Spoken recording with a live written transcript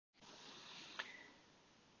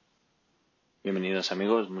Bienvenidos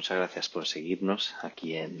amigos, muchas gracias por seguirnos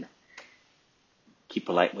aquí en Keep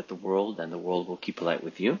Polite with the World and the World will keep polite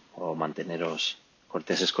with you, o manteneros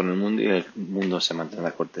corteses con el mundo y el mundo se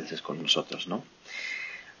mantendrá corteses con nosotros, ¿no?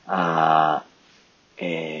 Ah,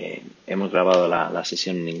 Hemos grabado la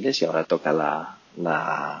sesión en inglés y ahora toca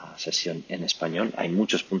la sesión en español. Hay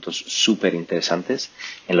muchos puntos súper interesantes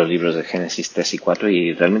en los libros de Génesis 3 y 4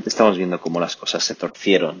 y realmente estamos viendo cómo las cosas se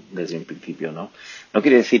torcieron desde un principio, ¿no? No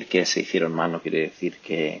quiere decir que se hicieron mal, no quiere decir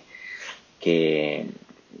que, que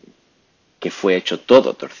fue hecho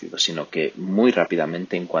todo torcido, sino que muy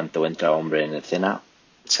rápidamente, en cuanto entra hombre en escena,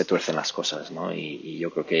 se tuercen las cosas, ¿no? Y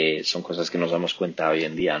yo creo que son cosas que nos damos cuenta hoy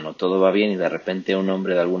en día, ¿no? Todo va bien y de repente un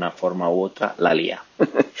hombre de alguna forma u otra la lía.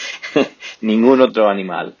 Ningún otro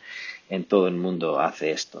animal en todo el mundo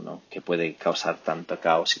hace esto, ¿no? Que puede causar tanto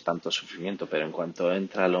caos y tanto sufrimiento, pero en cuanto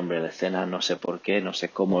entra el hombre en escena, no sé por qué, no sé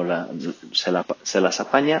cómo se las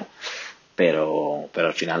apaña, pero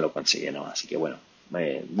al final lo consigue, ¿no? Así que bueno,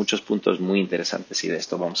 muchos puntos muy interesantes y de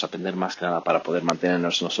esto vamos a aprender más que nada para poder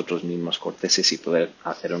mantenernos nosotros mismos corteses y poder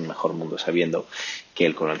hacer un mejor mundo sabiendo que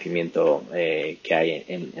el conocimiento que hay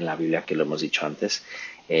en la Biblia, que lo hemos dicho antes,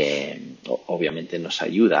 obviamente nos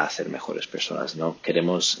ayuda a ser mejores personas, ¿no?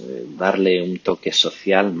 Queremos darle un toque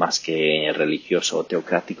social más que religioso o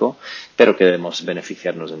teocrático, pero queremos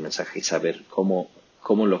beneficiarnos del mensaje y saber cómo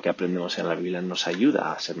lo que aprendemos en la Biblia nos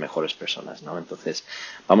ayuda a ser mejores personas, ¿no? Entonces,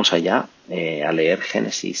 vamos allá a leer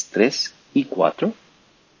Génesis 3 y 4.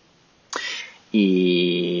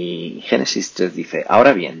 Y Génesis 3 dice,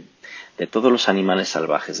 ahora bien, de todos los animales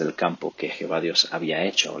salvajes del campo que Jehová Dios había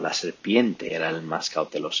hecho, la serpiente era el más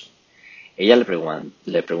cauteloso. Ella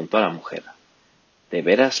le preguntó a la mujer, ¿de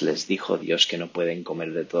veras les dijo Dios que no pueden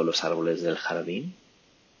comer de todos los árboles del jardín?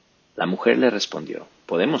 La mujer le respondió,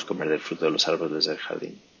 podemos comer del fruto de los árboles del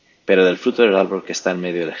jardín, pero del fruto del árbol que está en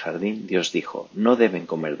medio del jardín, Dios dijo, no deben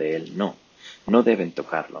comer de él, no deben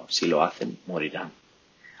tocarlo, si lo hacen, morirán.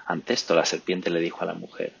 Ante esto la serpiente le dijo a la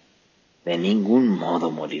mujer, de ningún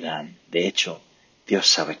modo morirán. De hecho, Dios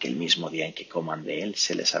sabe que el mismo día en que coman de él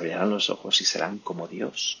se les abrirán los ojos y serán como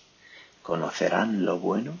Dios. Conocerán lo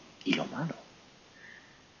bueno y lo malo.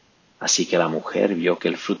 Así que la mujer vio que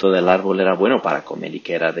el fruto del árbol era bueno para comer y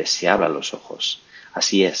que era deseable a los ojos.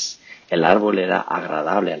 Así es, el árbol era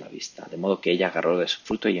agradable a la vista, de modo que ella agarró de su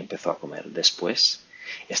fruto y empezó a comer. Después,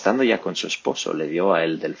 estando ya con su esposo, le dio a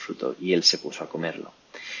él del fruto y él se puso a comerlo.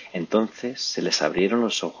 Entonces se les abrieron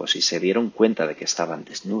los ojos y se dieron cuenta de que estaban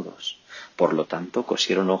desnudos. Por lo tanto,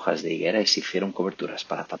 cosieron hojas de higuera y se hicieron coberturas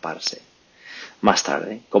para taparse. Más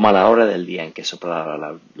tarde, como a la hora del día en que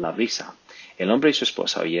soplaba la brisa, el hombre y su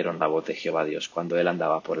esposa oyeron la voz de Jehová Dios cuando él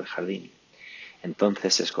andaba por el jardín.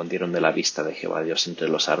 Entonces se escondieron de la vista de Jehová Dios entre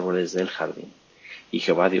los árboles del jardín. Y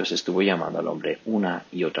Jehová Dios estuvo llamando al hombre una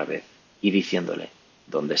y otra vez, y diciéndole,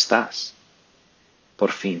 ¿dónde estás?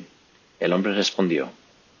 Por fin, el hombre respondió,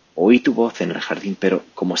 oí tu voz en el jardín, pero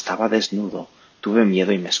como estaba desnudo, tuve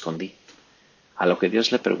miedo y me escondí. A lo que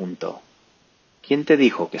Dios le preguntó, ¿quién te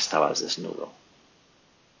dijo que estabas desnudo?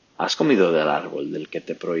 ¿Has comido del árbol del que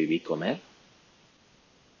te prohibí comer?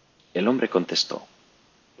 El hombre contestó,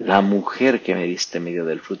 la mujer que me diste me dio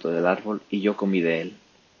del fruto del árbol y yo comí de él.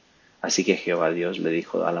 Así que Jehová Dios le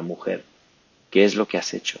dijo a la mujer, ¿qué es lo que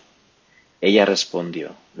has hecho? Ella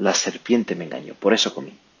respondió, la serpiente me engañó, por eso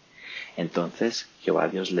comí. Entonces Jehová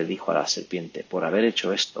Dios le dijo a la serpiente, por haber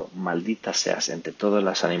hecho esto, maldita seas entre todos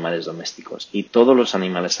los animales domésticos y todos los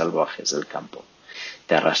animales salvajes del campo.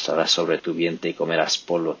 Te arrastrarás sobre tu vientre y comerás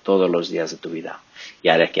polvo todos los días de tu vida, y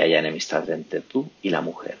haré que haya enemistad entre tú y la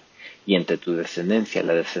mujer, y entre tu descendencia y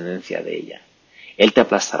la descendencia de ella. Él te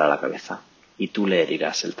aplastará la cabeza, y tú le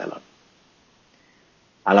herirás el talón.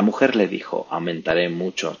 A la mujer le dijo, aumentaré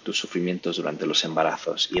mucho tus sufrimientos durante los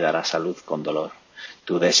embarazos y darás a luz con dolor.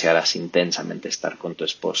 Tú desearás intensamente estar con tu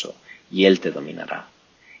esposo, y él te dominará.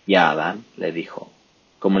 Y a Adán le dijo,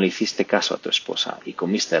 como le hiciste caso a tu esposa y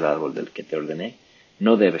comiste el árbol del que te ordené,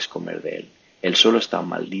 no debes comer de él. El suelo está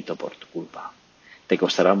maldito por tu culpa. Te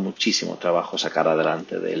costará muchísimo trabajo sacar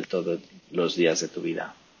adelante de él todos los días de tu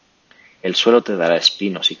vida. El suelo te dará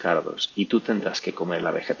espinos y cardos, y tú tendrás que comer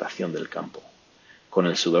la vegetación del campo. Con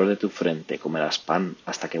el sudor de tu frente comerás pan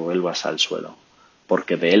hasta que vuelvas al suelo,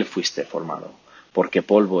 porque de él fuiste formado, porque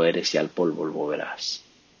polvo eres y al polvo volverás.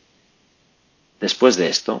 Después de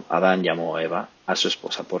esto, Adán llamó a Eva, a su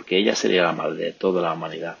esposa, porque ella sería la madre de toda la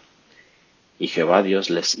humanidad. Y Jehová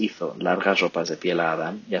Dios les hizo largas ropas de piel a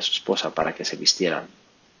Adán y a su esposa para que se vistieran.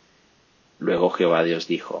 Luego Jehová Dios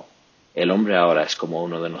dijo, el hombre ahora es como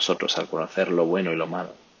uno de nosotros al conocer lo bueno y lo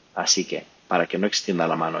malo. Así que, para que no extienda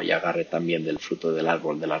la mano y agarre también del fruto del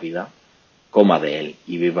árbol de la vida, coma de él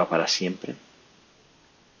y viva para siempre.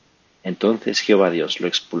 Entonces Jehová Dios lo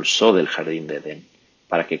expulsó del jardín de Edén,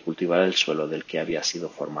 para que cultivara el suelo del que había sido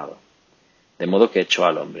formado. De modo que echó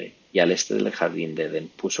al hombre, y al este del jardín de Edén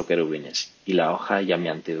puso querubines, y la hoja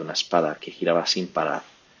llameante de una espada que giraba sin parar.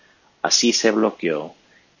 Así se bloqueó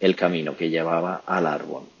el camino que llevaba al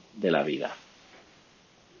árbol de la vida.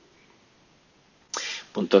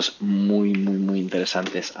 Puntos muy, muy, muy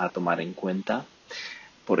interesantes a tomar en cuenta.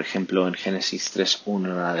 Por ejemplo, en Génesis 3:1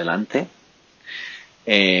 en adelante,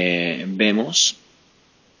 vemos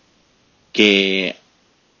que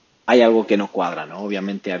hay algo que no cuadra, ¿no?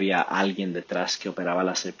 Obviamente había alguien detrás que operaba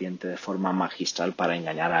la serpiente de forma magistral para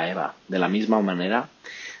engañar a Eva. De la misma manera,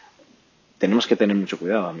 tenemos que tener mucho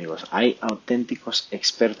cuidado, amigos. Hay auténticos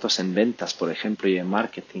expertos en ventas, por ejemplo, y en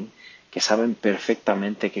marketing, que saben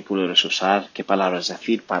perfectamente qué colores usar, qué palabras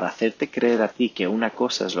decir, para hacerte creer a ti que una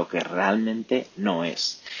cosa es lo que realmente no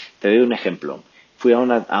es. Te doy un ejemplo. Fui a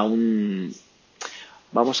un,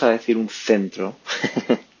 vamos a decir, un centro,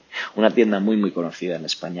 una tienda muy, muy conocida en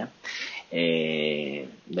España, de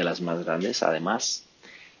las más grandes, además.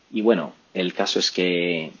 Y bueno, el caso es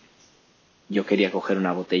que yo quería coger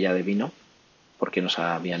una botella de vino porque nos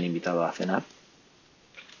habían invitado a cenar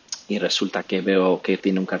y resulta que veo que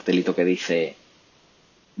tiene un cartelito que dice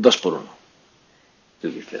 2 por 1. Tú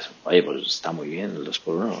dices, oye, pues está muy bien el 2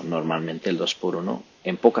 por 1. Normalmente el 2 por 1,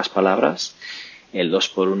 en pocas palabras, el 2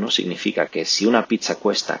 por 1 significa que si una pizza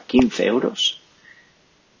cuesta 15 euros,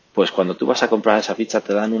 pues cuando tú vas a comprar esa pizza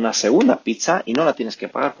te dan una segunda pizza y no la tienes que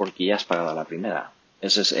pagar porque ya has pagado la primera.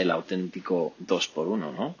 Ese es el auténtico 2 por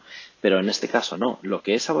 1, ¿no? Pero en este caso no. Lo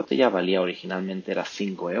que esa botella valía originalmente era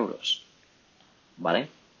 5 euros, ¿vale?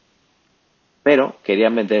 Pero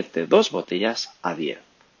querían venderte 2 botellas a 10.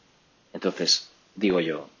 Entonces, digo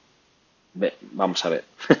yo, vamos a ver.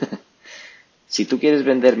 Si tú quieres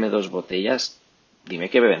venderme 2 botellas,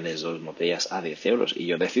 dime que me vendes 2 botellas a 10 euros y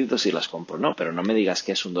yo decido si las compro o no, pero no me digas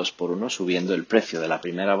que es un 2 por 1 subiendo el precio de la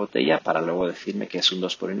primera botella para luego decirme que es un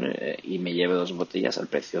 2 por 1 y me lleve 2 botellas al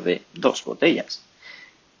precio de 2 botellas.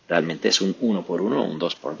 Realmente es un 1 por 1 o un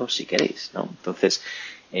 2 por 2 si queréis, ¿no? Entonces,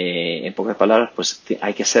 en pocas palabras, pues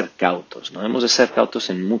hay que ser cautos, ¿no? Hemos de ser cautos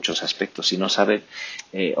en muchos aspectos y no saber,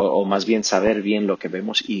 o más bien saber bien lo que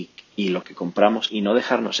vemos y lo que compramos y no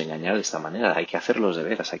dejarnos engañar de esta manera. Hay que hacerlos de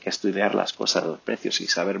veras, hay que estudiar las cosas, los precios y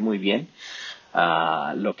saber muy bien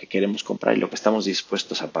lo que queremos comprar y lo que estamos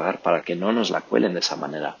dispuestos a pagar para que no nos la cuelen de esa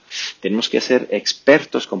manera. Tenemos que ser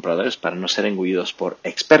expertos compradores para no ser engullidos por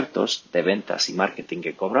expertos de ventas y marketing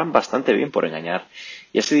que cobran bastante bien por engañar.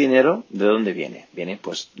 ¿Y ese dinero de dónde viene? Viene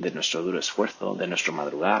pues de nuestro duro esfuerzo, de nuestro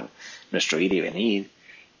madrugar, nuestro ir y venir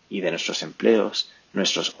y de nuestros empleos,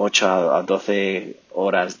 nuestros 8 a 12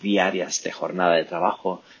 horas diarias de jornada de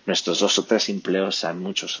trabajo, nuestros 2 o 3 empleos en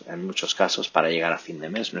muchos casos para llegar a fin de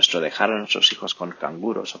mes, nuestro dejar a nuestros hijos con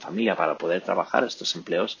canguros o familia para poder trabajar estos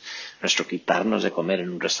empleos, nuestro quitarnos de comer en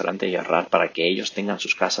un restaurante y ahorrar para que ellos tengan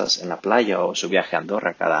sus casas en la playa o su viaje a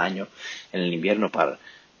Andorra cada año en el invierno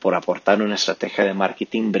por aportar una estrategia de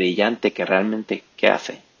marketing brillante que realmente, ¿qué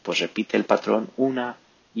hace? Pues repite el patrón una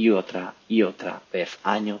y otra vez,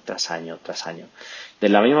 año tras año tras año. De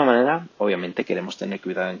la misma manera, obviamente queremos tener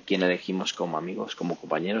cuidado en quién elegimos como amigos, como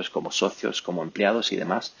compañeros, como socios, como empleados y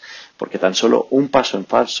demás, porque tan solo un paso en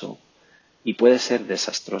falso y puede ser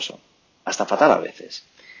desastroso, hasta fatal a veces.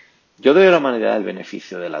 Yo doy a la humanidad el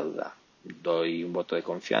beneficio de la duda. Doy un voto de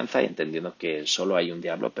confianza y entendiendo que solo hay un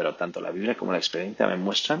diablo, pero tanto la Biblia como la experiencia me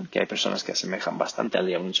muestran que hay personas que asemejan bastante al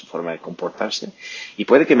diablo en su forma de comportarse y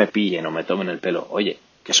puede que me pillen o me tomen el pelo. Oye,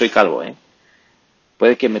 que soy calvo, ¿eh?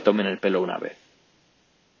 Puede que me tomen el pelo una vez,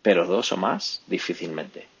 pero 2 o más,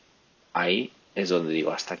 difícilmente. Ahí es donde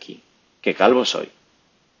digo hasta aquí. Que calvo soy,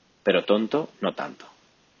 pero tonto no tanto.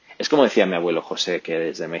 Es como decía mi abuelo José, que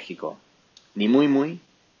es de México, ni muy muy,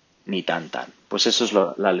 ni tan tan. Pues eso es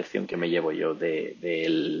la lección que me llevo yo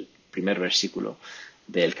del primer versículo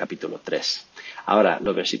del capítulo 3. Ahora,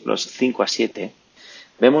 los versículos 5 a 7,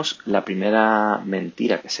 vemos la primera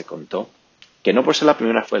mentira que se contó, que no por ser la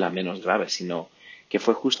primera fue la menos grave, sino que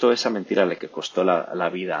fue justo esa mentira la que costó la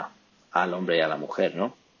vida al hombre y a la mujer,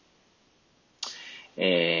 ¿no?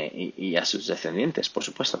 Y a sus descendientes, por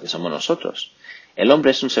supuesto, que somos nosotros. El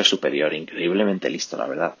hombre es un ser superior, increíblemente listo, la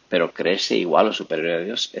verdad, pero creerse igual o superior a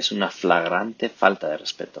Dios es una flagrante falta de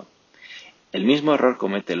respeto. El mismo error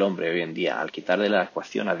comete el hombre hoy en día al quitar de la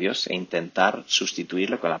ecuación a Dios e intentar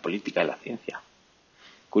sustituirlo con la política y la ciencia.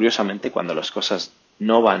 Curiosamente, cuando las cosas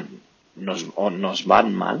no van, nos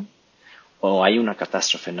van mal, o hay una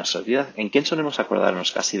catástrofe en nuestras vidas, ¿en quién solemos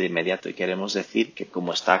acordarnos casi de inmediato y queremos decir que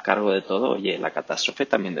como está a cargo de todo, oye, la catástrofe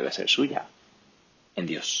también debe ser suya? En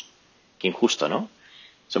Dios. Qué injusto, ¿no?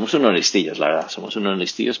 Somos unos listillos, la verdad, somos unos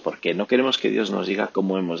listillos porque no queremos que Dios nos diga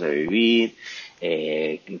cómo hemos de vivir,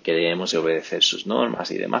 que debemos de obedecer sus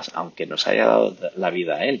normas y demás, aunque nos haya dado la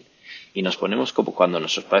vida a Él. Y nos ponemos como cuando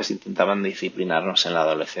nuestros padres intentaban disciplinarnos en la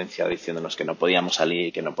adolescencia, diciéndonos que no podíamos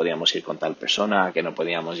salir, que no podíamos ir con tal persona, que no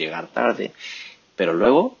podíamos llegar tarde. Pero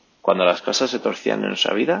luego, cuando las cosas se torcían en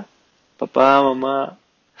nuestra vida, papá, mamá,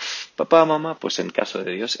 papá, mamá, pues en caso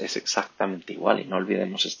de Dios es exactamente igual. Y no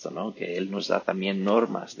olvidemos esto, ¿no? Que Él nos da también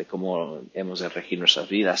normas de cómo hemos de regir nuestras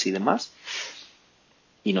vidas y demás.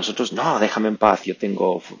 Y nosotros, no, déjame en paz, yo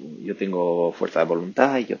tengo fuerza de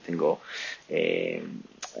voluntad, eh,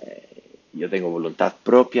 yo tengo voluntad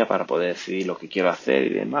propia para poder decidir lo que quiero hacer y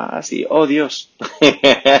demás. Y, oh Dios,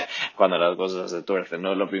 cuando las cosas se tuercen,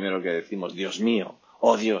 no es lo primero que decimos, Dios mío,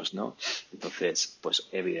 oh Dios, ¿no? Entonces, pues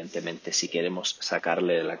evidentemente si queremos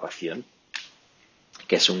sacarle de la ecuación,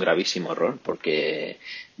 que es un gravísimo error porque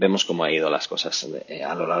vemos cómo ha ido las cosas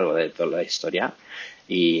a lo largo de toda la historia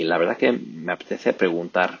y la verdad que me apetece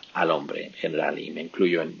preguntar al hombre en general y me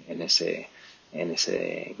incluyo en ese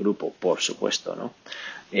grupo, por supuesto, ¿no?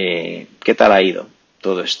 ¿Qué tal ha ido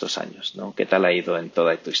todos estos años, ¿no? ¿Qué tal ha ido en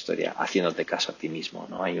toda tu historia haciéndote caso a ti mismo,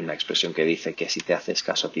 ¿no? Hay una expresión que dice que si te haces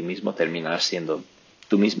caso a ti mismo terminarás siendo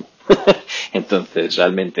tú mismo. Entonces,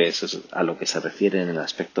 realmente eso es a lo que se refiere en el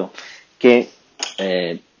aspecto que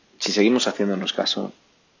si seguimos haciéndonos caso,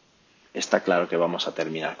 está claro que vamos a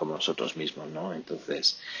terminar como nosotros mismos, ¿no?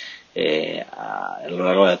 Entonces, a lo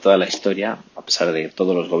largo de toda la historia, a pesar de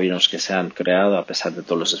todos los gobiernos que se han creado, a pesar de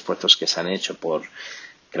todos los esfuerzos que se han hecho por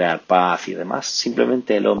crear paz y demás,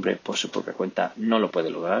 simplemente el hombre por su propia cuenta no lo puede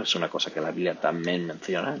lograr. Es una cosa que la Biblia también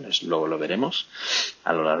menciona, luego lo veremos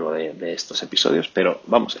a lo largo de estos episodios, pero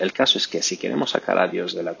vamos, el caso es que si queremos sacar a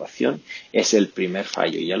Dios de la ecuación, es el primer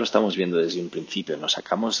fallo, y ya lo estamos viendo desde un principio, nos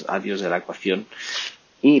sacamos a Dios de la ecuación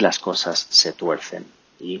y las cosas se tuercen,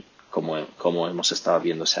 y como hemos estado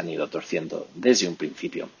viendo, se han ido torciendo desde un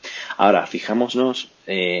principio. Ahora, fijémonos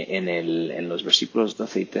en los versículos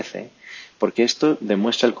 12 y 13, porque esto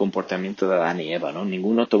demuestra el comportamiento de Adán y Eva, ¿no?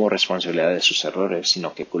 Ninguno tomó responsabilidad de sus errores,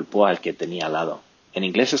 sino que culpó al que tenía al lado. En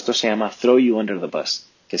inglés esto se llama throw you under the bus,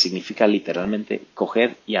 que significa literalmente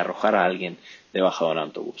coger y arrojar a alguien debajo de un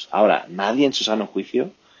autobús. Ahora, nadie en su sano juicio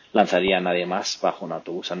lanzaría a nadie más bajo un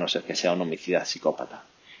autobús, a no ser que sea un homicida psicópata.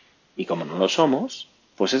 Y como no lo somos,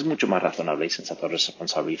 pues es mucho más razonable y sensato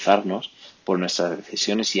responsabilizarnos por nuestras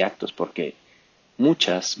decisiones y actos, porque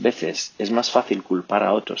muchas veces es más fácil culpar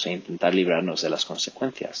a otros e intentar librarnos de las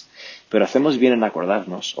consecuencias. Pero hacemos bien en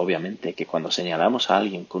acordarnos, obviamente, que cuando señalamos a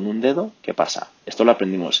alguien con un dedo, ¿qué pasa? Esto lo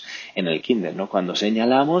aprendimos en el kinder, ¿no? Cuando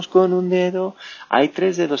señalamos con un dedo, hay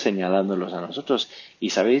 3 dedos señalándolos a nosotros.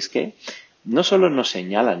 ¿Y sabéis qué? No solo nos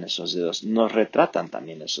señalan esos dedos, nos retratan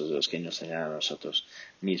también esos dedos que nos señalan a nosotros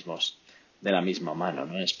mismos de la misma mano,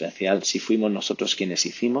 ¿no? En especial si fuimos nosotros quienes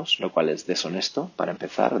hicimos, lo cual es deshonesto, para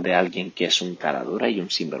empezar, de alguien que es un cara dura y un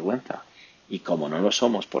sinvergüenza. Y como no lo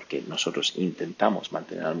somos porque nosotros intentamos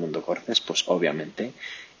mantener al mundo cortés, pues obviamente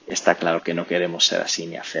está claro que no queremos ser así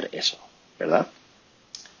ni hacer eso, ¿verdad?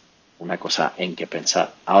 Una cosa en que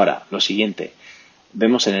pensar. Ahora, lo siguiente.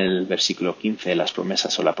 Vemos en el versículo 15 las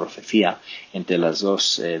promesas o la profecía entre las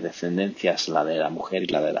dos descendencias, la de la mujer y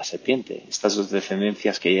la de la serpiente. Estas dos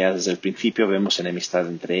descendencias que ya desde el principio vemos enemistad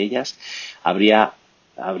entre ellas, habría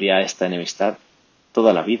esta enemistad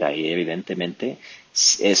toda la vida y evidentemente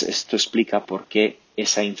esto explica por qué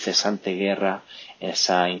esa incesante guerra,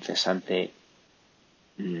 esa incesante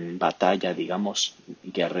batalla, digamos,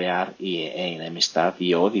 guerrear y enemistad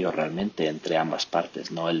y odio realmente entre ambas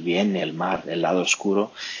partes, ¿no? El bien y el mal, el lado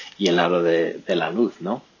oscuro y el lado de la luz,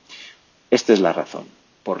 ¿no? Esta es la razón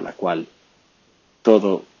por la cual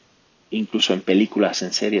todo, incluso en películas,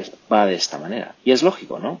 en series, va de esta manera. Y es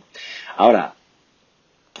lógico, ¿no? Ahora,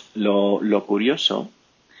 lo curioso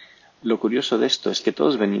de esto es que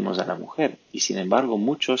todos venimos de la mujer y sin embargo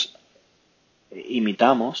muchos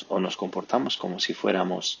imitamos o nos comportamos como si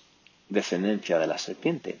fuéramos descendencia de la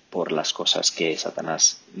serpiente por las cosas que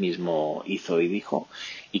Satanás mismo hizo y dijo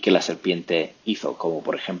y que la serpiente hizo, como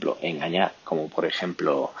por ejemplo engañar, como por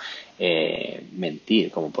ejemplo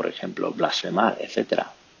mentir, como por ejemplo blasfemar,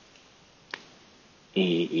 etcétera.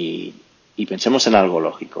 Y pensemos en algo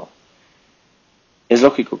lógico. Es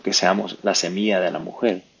lógico que seamos la semilla de la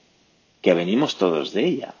mujer, que venimos todos de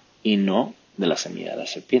ella y no de la semilla de la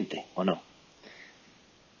serpiente, ¿o no?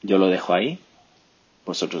 Yo lo dejo ahí.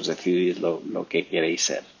 Vosotros decidid lo que queréis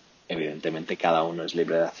ser. Evidentemente cada uno es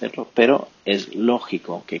libre de hacerlo, pero es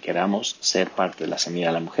lógico que queramos ser parte de la semilla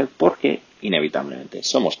de la mujer porque inevitablemente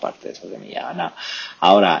somos parte de esa semilla. Ana.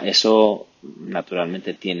 Ahora, eso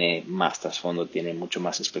naturalmente tiene más trasfondo, tiene mucho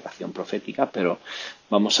más explicación profética, pero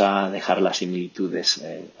vamos a dejar las similitudes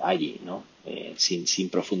allí, ¿no? Sin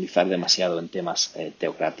profundizar demasiado en temas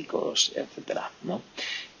teocráticos, etcétera, ¿no?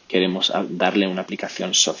 Queremos darle una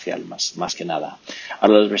aplicación social más que nada.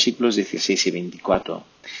 Ahora los versículos 16 y 24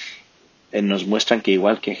 nos muestran que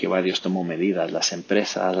igual que Jehová Dios tomó medidas, las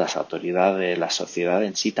empresas, las autoridades, la sociedad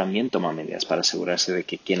en sí también toma medidas para asegurarse de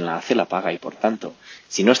que quien la hace la paga y por tanto,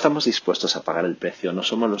 si no estamos dispuestos a pagar el precio, no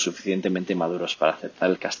somos lo suficientemente maduros para aceptar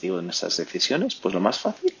el castigo de nuestras decisiones, pues lo más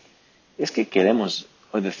fácil es que queremos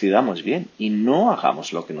o decidamos bien y no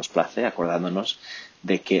hagamos lo que nos place acordándonos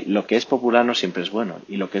de que lo que es popular no siempre es bueno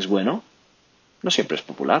y lo que es bueno no siempre es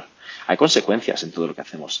popular. Hay consecuencias en todo lo que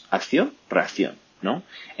hacemos. Acción, reacción, ¿no?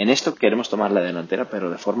 En esto queremos tomar la delantera, pero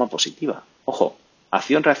de forma positiva. Ojo,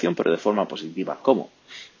 acción, reacción, pero de forma positiva. ¿Cómo?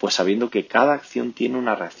 Pues sabiendo que cada acción tiene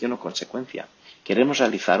una reacción o consecuencia. Queremos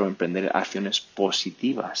realizar o emprender acciones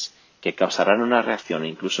positivas que causarán una reacción e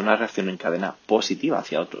incluso una reacción en cadena positiva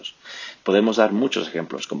hacia otros. Podemos dar muchos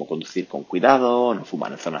ejemplos como conducir con cuidado, no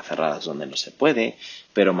fumar en zonas cerradas donde no se puede,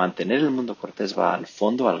 pero mantener el mundo cortés va al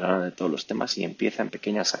fondo, al grano de todos los temas y empieza en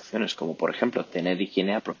pequeñas acciones como por ejemplo tener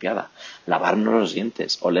higiene apropiada, lavarnos los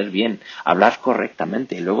dientes, oler bien, hablar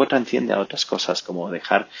correctamente y luego transciende a otras cosas como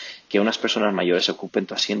dejar que unas personas mayores ocupen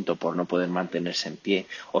tu asiento por no poder mantenerse en pie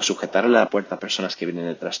o sujetarle la puerta a personas que vienen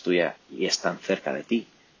detrás tuya y están cerca de ti,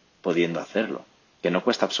 pudiendo hacerlo, que no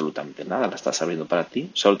cuesta absolutamente nada, la estás abriendo para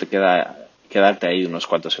ti, solo te queda quedarte ahí unos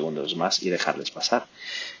cuantos segundos más y dejarles pasar.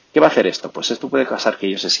 ¿Qué va a hacer esto? Pues esto puede causar que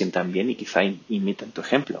ellos se sientan bien y quizá imiten tu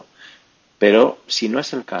ejemplo. Pero si no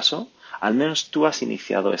es el caso, al menos tú has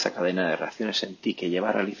iniciado esa cadena de reacciones en ti que lleva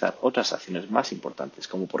a realizar otras acciones más importantes,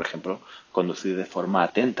 como por ejemplo conducir de forma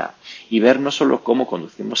atenta y ver no solo cómo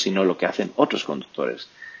conducimos, sino lo que hacen otros conductores.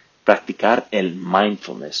 Practicar el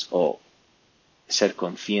mindfulness o ser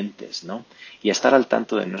conscientes, ¿no? Y estar al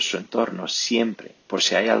tanto de nuestro entorno siempre, por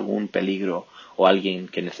si hay algún peligro o alguien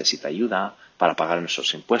que necesita ayuda para pagar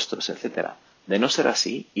nuestros impuestos, etcétera. De no ser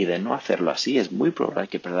así y de no hacerlo así, es muy probable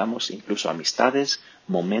que perdamos incluso amistades,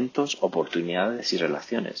 momentos, oportunidades y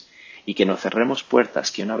relaciones, y que nos cerremos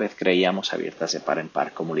puertas que una vez creíamos abiertas de par en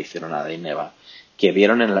par, como lo hicieron Adán y Eva, que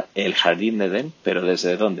vieron el jardín de Edén, pero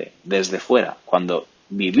 ¿desde dónde? Desde fuera, cuando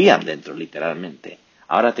vivían dentro, literalmente.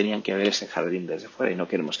 Ahora tenían que ver ese jardín desde fuera y no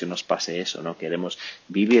queremos que nos pase eso, no queremos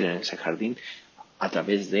vivir en ese jardín a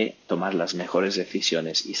través de tomar las mejores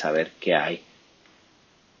decisiones y saber que hay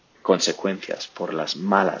consecuencias por las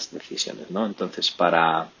malas decisiones, ¿no? Entonces,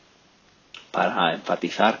 para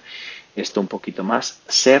enfatizar esto un poquito más,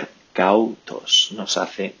 ser cautos nos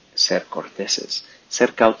hace ser corteses,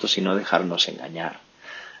 ser cautos y no dejarnos engañar.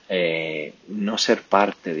 No ser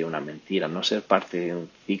parte de una mentira, no ser parte de un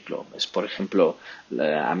ciclo. Es, por ejemplo,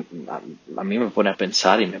 a mí me pone a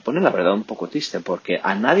pensar y me pone la verdad un poco triste porque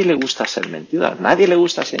a nadie le gusta ser mentido, a nadie le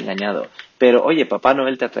gusta ser engañado. Pero, oye, Papá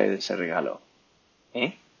Noel te ha traído ese regalo.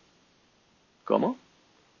 ¿Eh? ¿Cómo?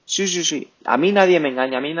 Sí, sí, sí. A mí nadie me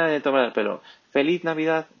engaña, a mí nadie me toma el pelo. Feliz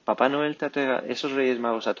Navidad, Papá Noel te ha traído, esos Reyes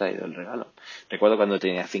Magos ha traído el regalo. Recuerdo cuando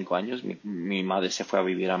tenía 5 años, mi madre se fue a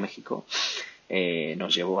vivir a México,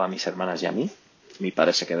 nos llevó a mis hermanas y a mí. Mi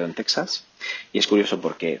padre se quedó en Texas y es curioso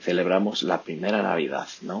porque celebramos la primera Navidad,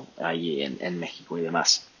 ¿no? Allí en México y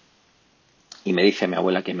demás. Y me dice mi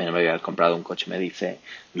abuela que me había comprado un coche, me dice,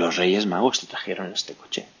 los Reyes Magos te trajeron este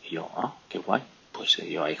coche. Y yo, ah, qué guay. Pues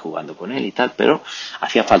yo ahí jugando con él y tal, pero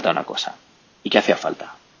hacía falta una cosa. ¿Y qué hacía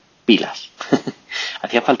falta? Pilas.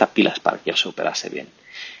 Hacía falta pilas para que eso operase bien.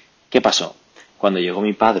 ¿Qué pasó? Cuando llegó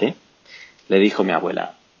mi padre, le dijo mi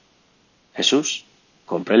abuela, Jesús,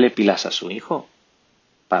 cómprele pilas a su hijo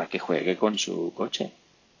para que juegue con su coche.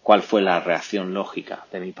 ¿Cuál fue la reacción lógica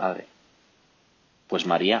de mi padre? Pues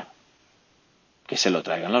María, que se lo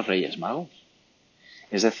traigan los Reyes Magos.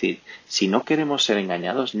 Es decir, si no queremos ser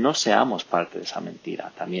engañados, no seamos parte de esa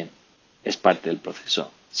mentira también. Es parte del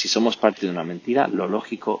proceso. Si somos parte de una mentira, lo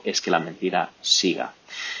lógico es que la mentira siga.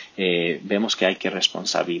 Vemos que hay que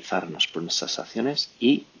responsabilizarnos por nuestras acciones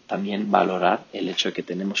y también valorar el hecho de que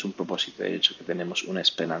tenemos un propósito, el hecho de que tenemos una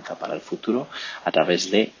esperanza para el futuro a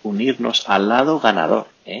través de unirnos al lado ganador.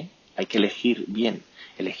 Hay que elegir bien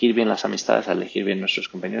las amistades, elegir bien nuestros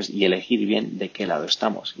compañeros y elegir bien de qué lado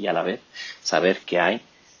estamos y a la vez saber que hay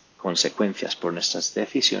consecuencias por nuestras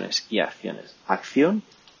decisiones y acciones. Acción,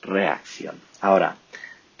 reacción. Ahora,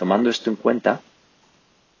 tomando esto en cuenta,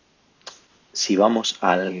 si vamos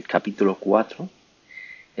al capítulo 4,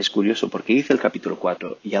 Es curioso porque dice el capítulo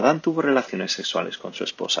 4, y Adán tuvo relaciones sexuales con su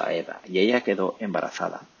esposa Eva, y ella quedó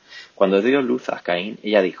embarazada. Cuando dio luz a Caín,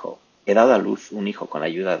 ella dijo, he dado a luz un hijo con la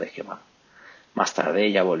ayuda de Jehová. Más tarde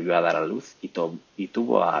ella volvió a dar a luz y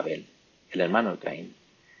tuvo a Abel, el hermano de Caín.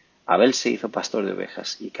 Abel se hizo pastor de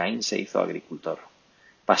ovejas y Caín se hizo agricultor.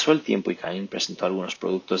 Pasó el tiempo y Caín presentó algunos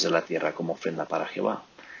productos de la tierra como ofrenda para Jehová.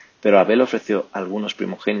 Pero Abel ofreció algunos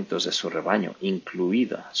primogénitos de su rebaño,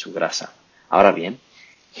 incluida su grasa. Ahora bien,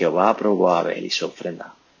 Jehová aprobó a Abel y su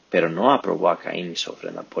ofrenda, pero no aprobó a Caín y su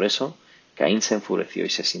ofrenda. Por eso, Caín se enfureció y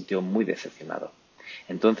se sintió muy decepcionado.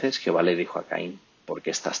 Entonces Jehová le dijo a Caín, ¿por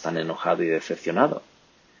qué estás tan enojado y decepcionado?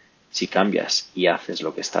 Si cambias y haces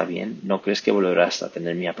lo que está bien, ¿no crees que volverás a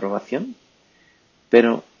tener mi aprobación?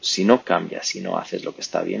 Pero si no cambias y no haces lo que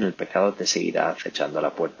está bien, el pecado te seguirá acechando a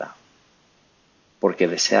la puerta, porque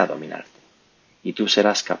desea dominarte. ¿Y tú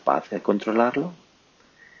serás capaz de controlarlo?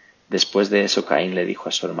 Después de eso, Caín le dijo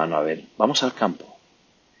a su hermano Abel, vamos al campo.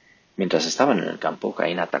 Mientras estaban en el campo,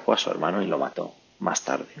 Caín atacó a su hermano y lo mató. Más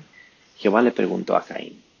tarde, Jehová le preguntó a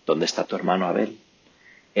Caín, ¿dónde está tu hermano Abel?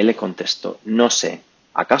 Él le contestó, no sé,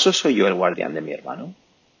 ¿acaso soy yo el guardián de mi hermano?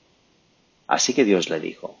 Así que Dios le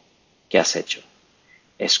dijo, ¿qué has hecho?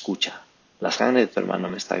 Escucha, la sangre de tu hermano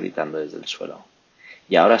me está gritando desde el suelo.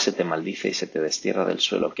 Y ahora se te maldice y se te destierra del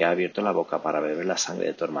suelo que ha abierto la boca para beber la sangre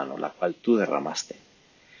de tu hermano, la cual tú derramaste.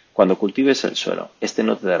 Cuando cultives el suelo, éste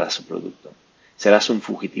no te dará su producto. Serás un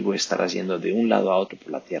fugitivo y estarás yendo de un lado a otro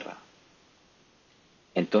por la tierra.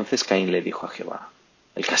 Entonces Caín le dijo a Jehová,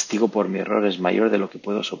 el castigo por mi error es mayor de lo que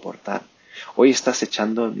puedo soportar. Hoy estás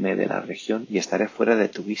echándome de la región y estaré fuera de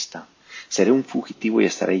tu vista. Seré un fugitivo y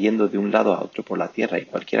estaré yendo de un lado a otro por la tierra, y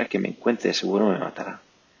cualquiera que me encuentre seguro me matará.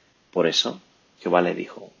 Por eso Jehová le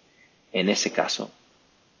dijo, en ese caso,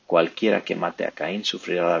 cualquiera que mate a Caín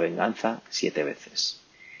sufrirá la venganza 7 veces.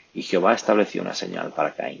 Y Jehová estableció una señal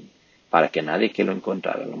para Caín, para que nadie que lo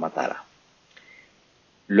encontrara lo matara.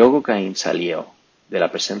 Luego Caín salió de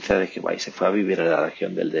la presencia de Jehová y se fue a vivir a la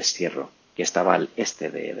región del destierro, que estaba al este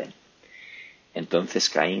de Edén. Entonces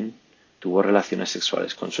Caín tuvo relaciones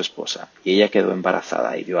sexuales con su esposa, y ella quedó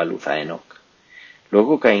embarazada y dio a luz a Enoc.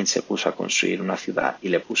 Luego Caín se puso a construir una ciudad y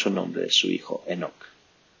le puso el nombre de su hijo Enoc.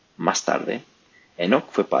 Más tarde, Enoc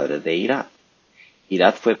fue padre de Irad.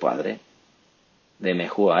 Irad fue padre de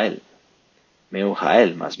Mehujael.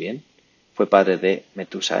 Mehujael, más bien, fue padre de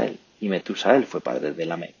Metusael, y Metusael fue padre de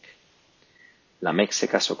Lamec. Lamec se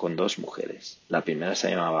casó con 2 mujeres. La primera se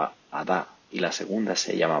llamaba Adá y la segunda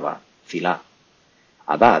se llamaba Zilá.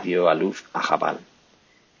 Adá dio a luz a Jabal.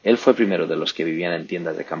 Él fue primero de los que vivían en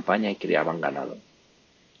tiendas de campaña y criaban ganado.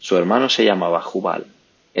 Su hermano se llamaba Jubal.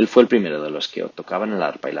 Él fue el primero de los que tocaban el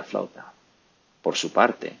arpa y la flauta. Por su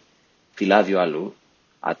parte, Zilá dio a luz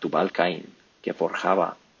a Tubal Caín, que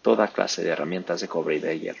forjaba toda clase de herramientas de cobre y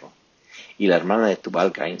de hierro. Y la hermana de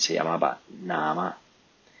Tubal Caín se llamaba Naamá.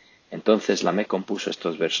 Entonces Lamec compuso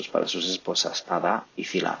estos versos para sus esposas Adá y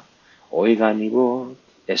Zilá. Oigan y voz,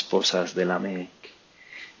 esposas de Lamec,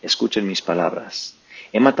 escuchen mis palabras.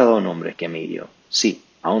 He matado a un hombre que me hirió, sí,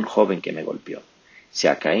 a un joven que me golpeó. Si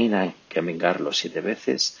a Caín hay que vengarlo 7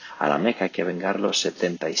 veces, a Lamec hay que vengarlo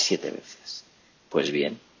 77 veces. Pues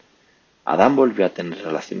bien, Adán volvió a tener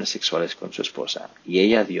relaciones sexuales con su esposa, y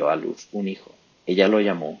ella dio a luz un hijo. Ella lo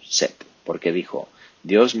llamó Set, porque dijo,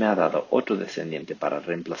 Dios me ha dado otro descendiente para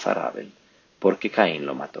reemplazar a Abel, porque Caín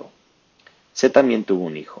lo mató. Set también tuvo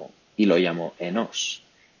un hijo, y lo llamó Enos.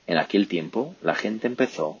 En aquel tiempo la gente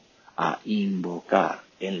empezó a invocar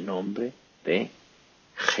el nombre de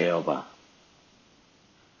Jehová.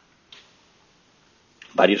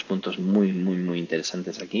 Varios puntos muy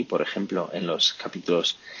interesantes aquí. Por ejemplo, en los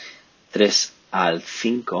capítulos 3 al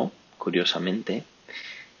 5, curiosamente,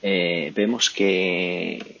 vemos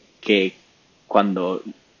que cuando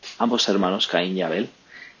ambos hermanos, Caín y Abel,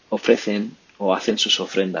 ofrecen o hacen sus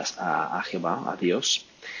ofrendas a Jehová, a Dios,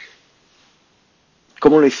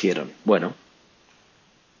 ¿cómo lo hicieron? Bueno,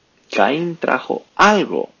 Caín trajo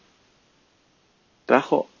algo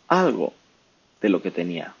de lo que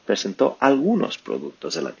tenía, presentó algunos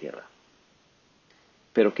productos de la tierra.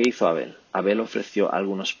 Pero ¿qué hizo Abel? Abel ofreció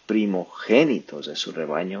algunos primogénitos de su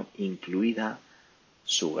rebaño, incluida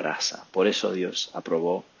su grasa. Por eso Dios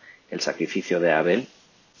aprobó el sacrificio de Abel,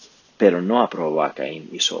 pero no aprobó a Caín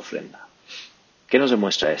y su ofrenda. ¿Qué nos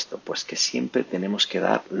demuestra esto? Pues que siempre tenemos que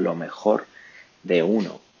dar lo mejor de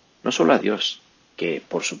uno, no solo a Dios, que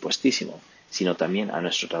por supuestísimo, sino también a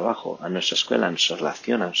nuestro trabajo, a nuestra escuela, a nuestra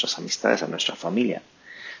relación, a nuestras amistades, a nuestra familia.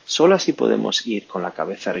 Solo así podemos ir con la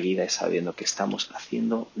cabeza erguida y sabiendo que estamos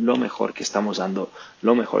haciendo lo mejor, que estamos dando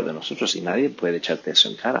lo mejor de nosotros, y nadie puede echarte eso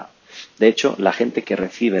en cara. De hecho, la gente que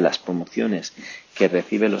recibe las promociones, que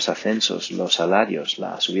recibe los ascensos, los salarios,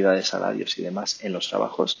 la subida de salarios y demás en los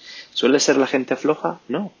trabajos, ¿suele ser la gente floja?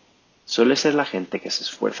 No. Suele ser la gente que se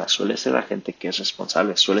esfuerza, suele ser la gente que es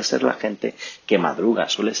responsable, suele ser la gente que madruga,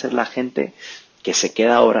 suele ser la gente que se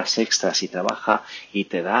queda horas extras y trabaja y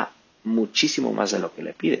te da muchísimo más de lo que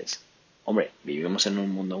le pides. Hombre, vivimos en un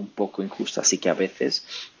mundo un poco injusto, así que a veces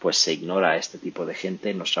pues se ignora a este tipo de gente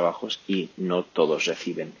en los trabajos y no todos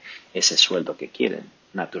reciben ese sueldo que quieren,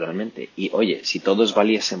 naturalmente. Y oye, si todos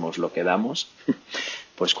valiésemos lo que damos,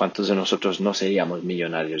 pues cuántos de nosotros no seríamos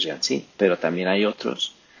millonarios y así. Pero también hay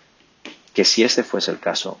otros que si ese fuese el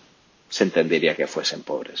caso, se entendería que fuesen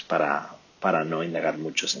pobres para no indagar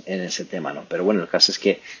mucho en ese tema, ¿no? Pero bueno, el caso es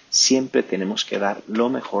que siempre tenemos que dar lo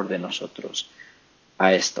mejor de nosotros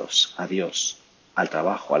a estos, a Dios, al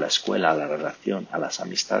trabajo, a la escuela, a la relación, a las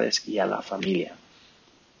amistades y a la familia.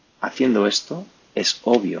 Haciendo esto, es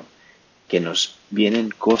obvio que nos vienen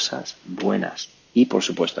cosas buenas y, por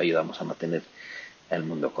supuesto, ayudamos a mantener el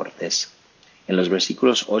mundo cortés. En los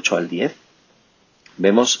versículos 8 al 10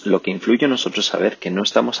 vemos lo que influye en nosotros saber que no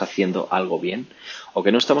estamos haciendo algo bien o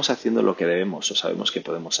que no estamos haciendo lo que debemos o sabemos que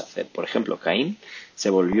podemos hacer. Por ejemplo, Caín se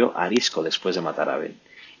volvió arisco después de matar a Abel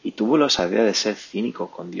y tuvo la osadía de ser cínico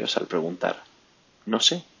con Dios al preguntar, no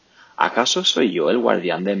sé, ¿acaso soy yo el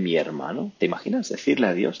guardián de mi hermano? ¿Te imaginas decirle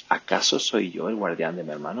a Dios, ¿acaso soy yo el guardián de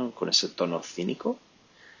mi hermano con ese tono cínico?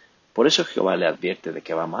 Por eso Jehová le advierte de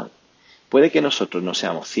que va mal. Puede que nosotros no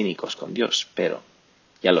seamos cínicos con Dios, pero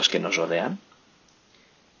 ¿y a los que nos rodean?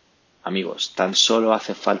 Amigos, tan solo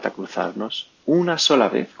hace falta cruzarnos una sola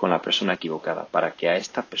vez con la persona equivocada para que a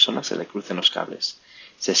esta persona se le crucen los cables,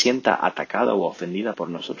 se sienta atacada o ofendida por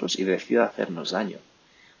nosotros y decida hacernos daño.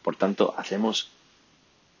 Por tanto,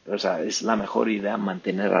 es la mejor idea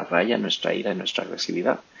mantener a raya nuestra ira y nuestra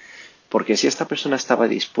agresividad. Porque si esta persona estaba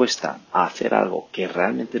dispuesta a hacer algo que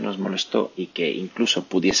realmente nos molestó y que incluso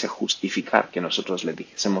pudiese justificar que nosotros le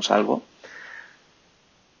dijésemos algo,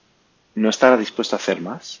 no estará dispuesto a hacer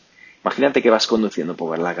más. Imagínate que vas conduciendo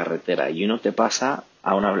por la carretera y uno te pasa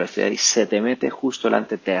a una velocidad y se te mete justo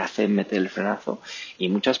delante, te hace meter el frenazo y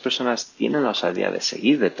muchas personas tienen la osadía de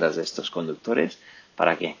seguir detrás de estos conductores.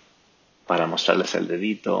 ¿Para qué? Para mostrarles el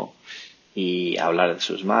dedito y hablar de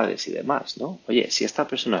sus madres y demás, ¿no? Oye, si esta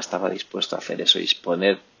persona estaba dispuesta a hacer eso y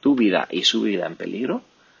poner tu vida y su vida en peligro,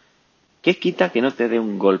 ¿qué quita que no te dé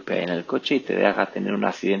un golpe en el coche y te haga tener un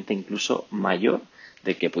accidente incluso mayor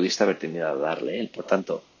de que pudiste haber tenido a darle él? Por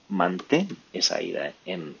tanto, mantén esa ira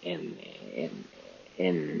en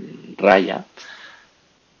raya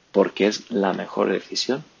porque es la mejor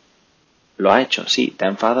decisión. ¿Lo ha hecho? Sí. ¿Te ha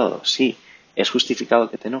enfadado? Sí. ¿Es justificado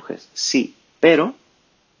que te enojes? Sí. Pero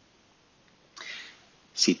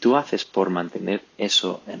si tú haces por mantener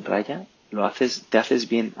eso en raya, te haces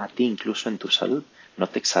bien a ti incluso en tu salud. No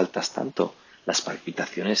te exaltas tanto. Las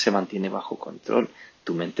palpitaciones se mantienen bajo control.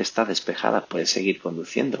 Tu mente está despejada. Puedes seguir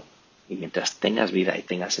conduciendo. Y mientras tengas vida y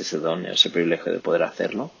tengas ese don o ese privilegio de poder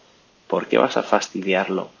hacerlo, ¿por qué vas a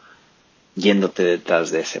fastidiarlo yéndote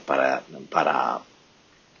detrás de ese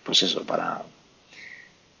pues eso, para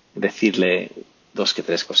decirle dos que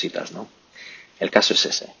tres cositas, ¿no? El caso es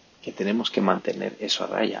ese, que tenemos que mantener eso a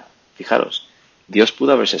raya. Fijaros, Dios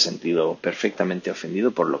pudo haberse sentido perfectamente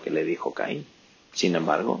ofendido por lo que le dijo Caín. Sin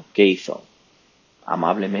embargo, ¿qué hizo?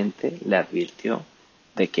 Amablemente le advirtió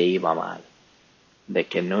de que iba mal, de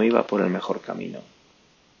que no iba por el mejor camino.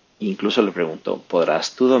 Incluso le preguntó,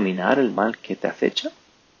 ¿podrás tú dominar el mal que te acecha?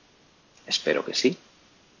 Espero que sí.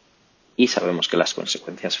 Y sabemos que las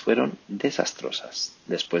consecuencias fueron desastrosas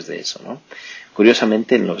después de eso, ¿no?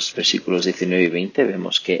 Curiosamente, en los versículos 19 y 20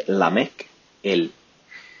 vemos que Lamec, el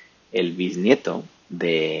bisnieto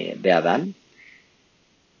de Adán,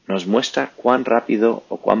 nos muestra cuán rápido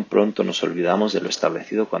o cuán pronto nos olvidamos de lo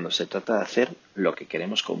establecido cuando se trata de hacer lo que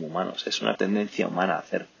queremos como humanos. Es una tendencia humana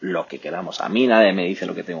hacer lo que queramos. A mí nadie me dice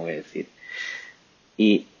lo que tengo que decir.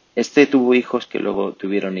 Y este tuvo hijos que luego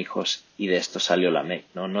tuvieron hijos y de esto salió Lamec,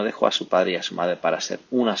 ¿no? No dejó a su padre y a su madre para ser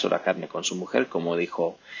una sola carne con su mujer, como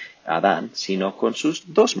dijo Adán, sino con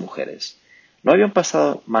sus dos mujeres. No habían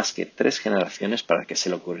pasado más que 3 generaciones para que se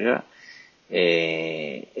le ocurriera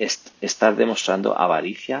estar demostrando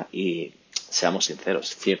avaricia y, seamos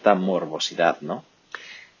sinceros, cierta morbosidad, ¿no?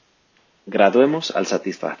 Graduemos al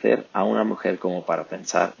satisfacer a una mujer como para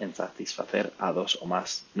pensar en satisfacer a 2 o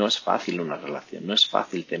más. No es fácil una relación, no es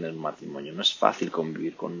fácil tener un matrimonio, no es fácil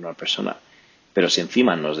convivir con una persona. Pero si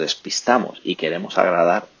encima nos despistamos y queremos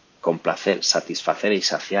agradar, complacer, satisfacer y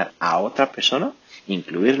saciar a otra persona,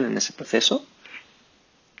 incluirla en ese proceso,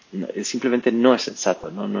 simplemente no es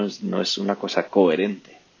sensato, no es una cosa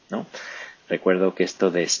coherente, ¿no? Recuerdo que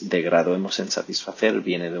esto de graduemos en satisfacer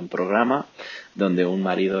viene de un programa donde un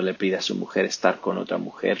marido le pide a su mujer estar con otra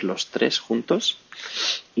mujer, los tres juntos,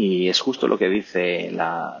 y es justo lo que dice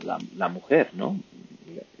la mujer, ¿no?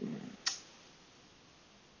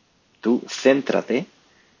 Tú céntrate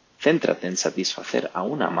en satisfacer a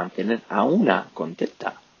una, mantener a una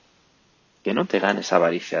contenta, que no te ganes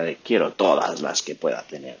avaricia de quiero todas las que pueda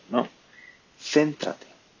tener, no. Céntrate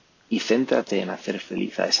y céntrate en hacer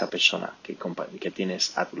feliz a esa persona que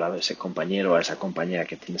tienes a tu lado, ese compañero o a esa compañera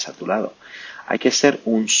que tienes a tu lado. Hay que ser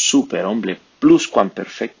un superhombre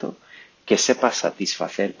pluscuamperfecto que sepa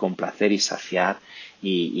satisfacer, complacer y saciar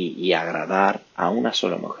y agradar a una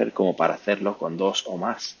sola mujer como para hacerlo con dos o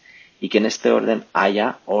más. Y que en este orden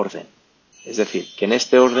haya orden. Es decir, que en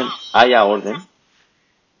este orden haya orden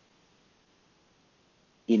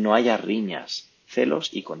y no haya riñas, celos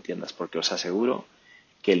y contiendas, porque os aseguro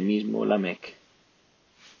que el mismo Lamec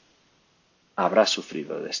habrá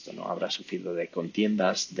sufrido de esto, ¿no? Habrá sufrido de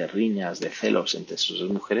contiendas, de riñas, de celos entre sus dos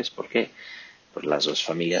mujeres. ¿Por qué? Pues las dos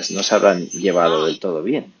familias no se habrán llevado del todo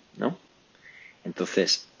bien, ¿no?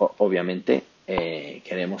 Entonces, obviamente,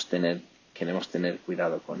 queremos tener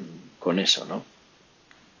cuidado con eso, ¿no?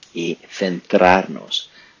 Y centrarnos.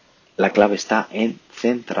 La clave está en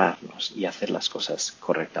centrarnos y hacer las cosas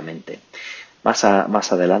correctamente. Más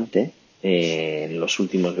adelante, en los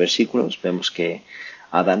últimos versículos, vemos que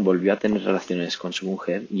Adán volvió a tener relaciones con su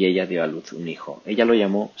mujer y ella dio a luz un hijo. Ella lo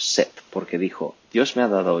llamó Set porque dijo, Dios me ha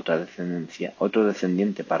dado otra descendencia, otro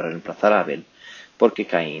descendiente para reemplazar a Abel, porque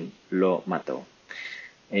Caín lo mató.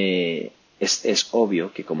 Es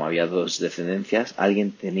obvio que como había dos descendencias,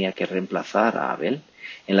 alguien tenía que reemplazar a Abel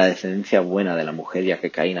en la descendencia buena de la mujer, ya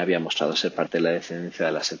que Caín había mostrado ser parte de la descendencia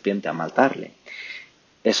de la serpiente a matarle.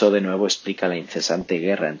 Eso de nuevo explica la incesante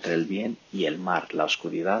guerra entre el bien y el mal, la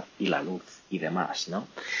oscuridad y la luz y demás, ¿no?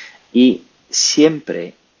 Y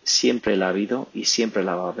siempre la ha habido y siempre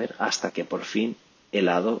la va a haber hasta que por fin el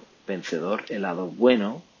lado vencedor, el lado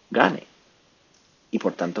bueno, gane. Y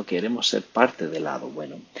por tanto queremos ser parte del lado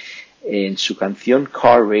bueno. En su canción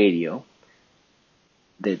Car Radio,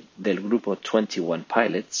 del grupo 21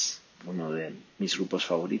 Pilots, uno de mis grupos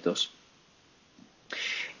favoritos,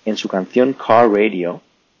 en su canción Car Radio,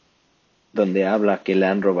 donde habla que le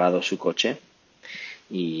han robado su coche,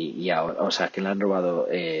 y ahora, o sea, que le han robado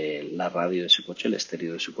la radio de su coche, el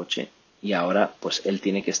estéreo de su coche, y ahora pues él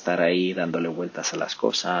tiene que estar ahí dándole vueltas a las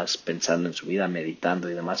cosas, pensando en su vida, meditando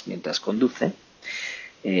y demás mientras conduce.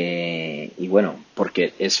 Y bueno,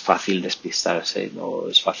 porque es fácil despistarse, ¿no?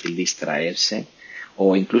 Es fácil distraerse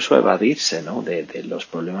o incluso evadirse, ¿no? de los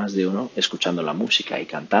problemas de uno escuchando la música y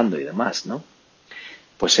cantando y demás, ¿no?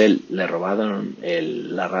 Pues él le robaron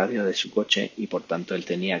la radio de su coche y por tanto él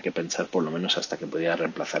tenía que pensar por lo menos hasta que podía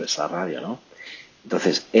reemplazar esa radio, ¿no?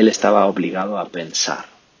 Entonces él estaba obligado a pensar.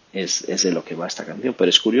 Es de lo que va esta canción. Pero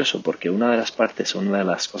es curioso porque una de las partes, una de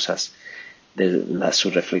las cosas de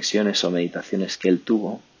sus reflexiones o meditaciones que él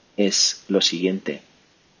tuvo es lo siguiente.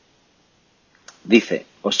 Dice,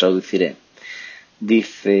 os traduciré,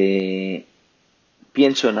 dice,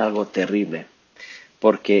 pienso en algo terrible,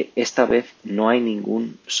 porque esta vez no hay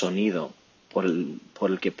ningún sonido por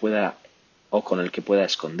el que pueda o con el que pueda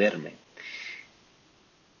esconderme.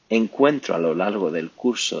 Encuentro a lo largo del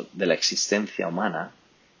curso de la existencia humana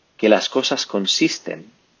que las cosas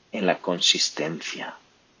consisten en la consistencia.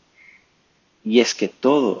 Y es que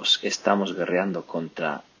todos estamos guerreando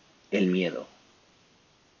contra el miedo.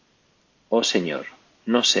 Oh Señor,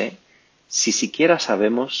 no sé si siquiera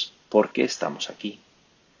sabemos por qué estamos aquí.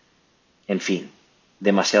 En fin,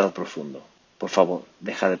 demasiado profundo. Por favor,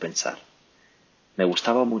 deja de pensar. Me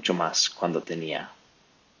gustaba mucho más cuando tenía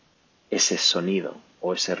ese sonido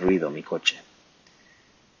o ese ruido mi coche.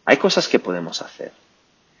 Hay cosas que podemos hacer,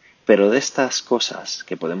 pero de estas cosas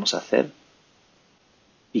que podemos hacer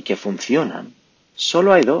y que funcionan,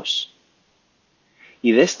 solo hay dos.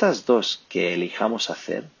 Y de estas dos que elijamos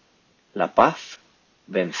hacer, la paz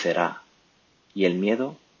vencerá y el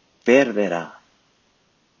miedo perderá.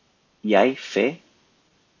 Y hay fe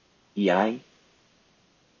y hay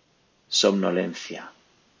somnolencia.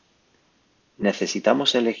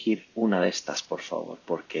 Necesitamos elegir una de estas, por favor,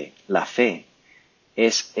 porque la fe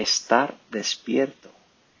es estar despierto.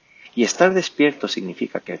 Y estar despierto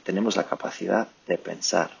significa que tenemos la capacidad de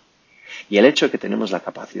pensar. Y el hecho de que tenemos la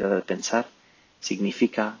capacidad de pensar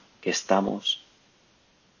significa que estamos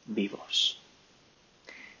vivos.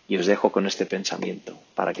 Y os dejo con este pensamiento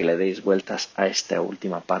para que le deis vueltas a esta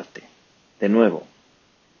última parte. De nuevo,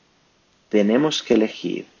 tenemos que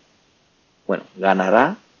elegir,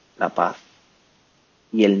 ganará la paz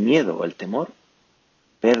y el miedo o el temor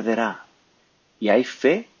perderá. Y hay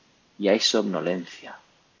fe y hay somnolencia.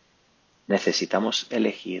 Necesitamos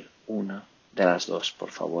elegir una de las dos, por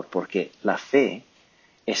favor, porque la fe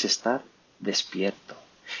es estar despierto.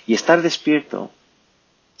 Y estar despierto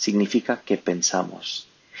significa que pensamos.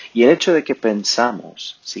 Y el hecho de que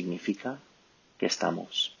pensamos significa que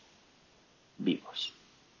estamos vivos.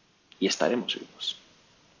 Y estaremos vivos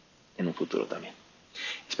en un futuro también.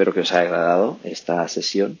 Espero que os haya agradado esta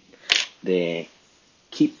sesión de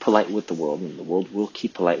Keep Polite with the World, and the world will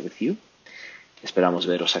keep polite with you. Esperamos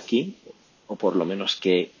veros aquí, o por lo menos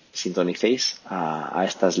que sintonicéis a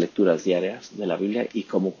estas lecturas diarias de la Biblia y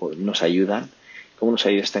cómo nos ayuda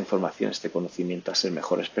esta información, este conocimiento a ser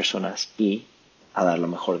mejores personas y a dar lo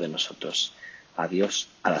mejor de nosotros a Dios,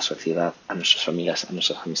 a la sociedad, a nuestras familias, a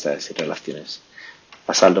nuestras amistades y relaciones.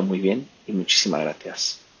 Pasadlo muy bien y muchísimas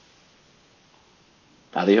gracias.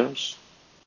 Adiós.